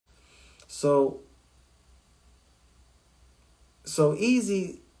So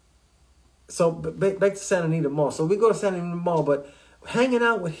Eazy. So back to Santa Anita Mall. So we go to Santa Anita Mall, but hanging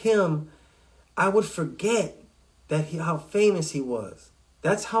out with him, I would forget that how famous he was.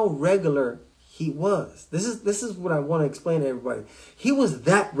 That's how regular he was. This is what I want to explain to everybody. He was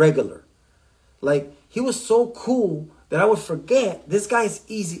that regular. Like, he was so cool that I would forget this guy's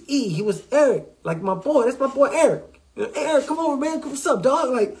Eazy-E. He was Eric, like my boy. That's my boy Eric. Hey, Eric, come over, man. What's up,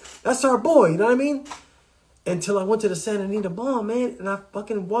 dog? Like, that's our boy. You know what I mean? Until I went to the Santa Anita Mall, man, and I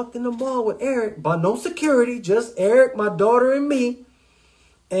fucking walked in the mall with Eric, but no security, just Eric, my daughter, and me.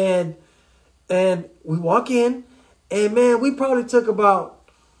 And we walk in, and man, we probably took about,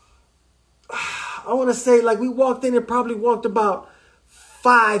 I want to say, like, we walked in and probably walked about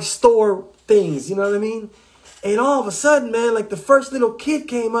 5 store things, you know what I mean? And all of a sudden, man, like, the first little kid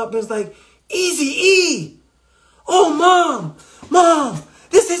came up and was like, Eazy-E! Oh, Mom,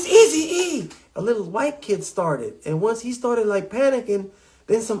 this is Eazy-E! A little white kid started. And once he started, like, panicking,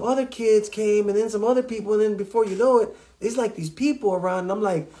 then some other kids came, and then some other people, and then before you know it, there's, like, these people around, and I'm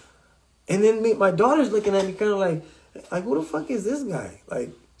like, and then my daughter's looking at me kind of like, who the fuck is this guy? Like,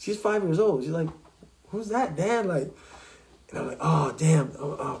 she's 5 years old. She's like, who's that, Dad? Like, and I'm like, oh, damn,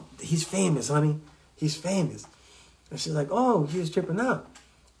 he's famous, honey. He's famous. And she's like, oh, he was tripping out.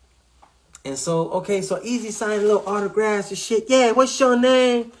 And so, okay, so Eazy signed little autographs and shit. Yeah, what's your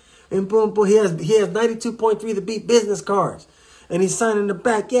name? And boom, boom, he has 92.3 The Beat business cards. And he's signing the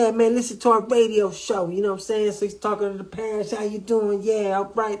back. Yeah, man, listen to our radio show. You know what I'm saying? So he's talking to the parents. How you doing? Yeah,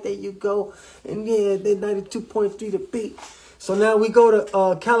 all right, there you go. And yeah, they're 92.3 The Beat. So now we go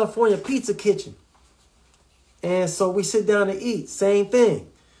to California Pizza Kitchen. And so we sit down to eat. Same thing.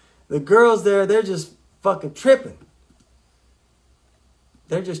 The girls there, they're just fucking tripping.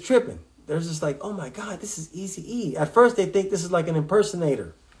 They're just tripping. They're just like, oh my God, this is Eazy-E. At first, they think this is like an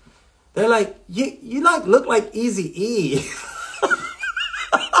impersonator. They're like, you like look like Eazy-E.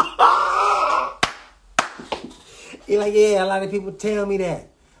 You're like, yeah, a lot of people tell me that.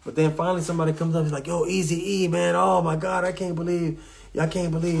 But then finally somebody comes up, he's like, yo, Eazy-E, man. Oh my God, I can't believe.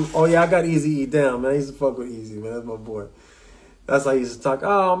 Oh yeah, I got Eazy-E down, man. I used to fuck with Eazy, man. That's my boy. That's how I used to talk.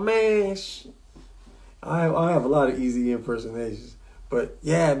 Oh man, I have a lot of Eazy-E impersonations. But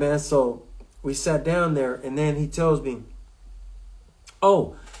yeah, man. So we sat down there, and then he tells me,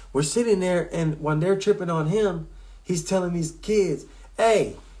 oh, we're sitting there, and when they're tripping on him, he's telling these kids,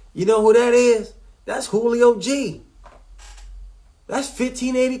 hey, you know who that is? That's Julio G. That's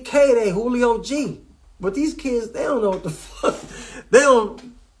 1580K, that Julio G. But these kids, they don't know what the fuck. They don't,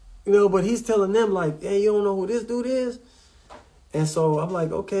 you know, but he's telling them like, hey, you don't know who this dude is? And so I'm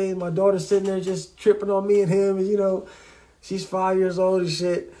like, okay, my daughter's sitting there just tripping on me and him. And, you know, she's 5 years old and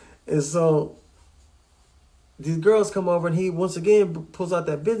shit. And so these girls come over, and he once again pulls out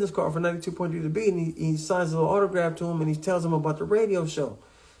that business card for 92.3 The Beat, and he signs a little autograph to him, and he tells him about the radio show.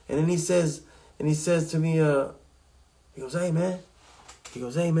 And then he says to me, he goes, hey man,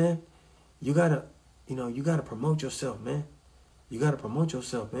 you gotta promote yourself, man. You gotta promote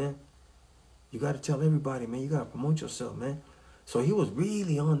yourself, man. You gotta tell everybody, man, you gotta promote yourself, man. So he was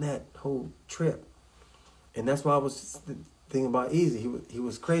really on that whole trip. And that's why I was thinking about Eazy. He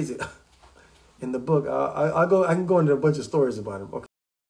was crazy. In the book, I can go into a bunch of stories about him. Okay.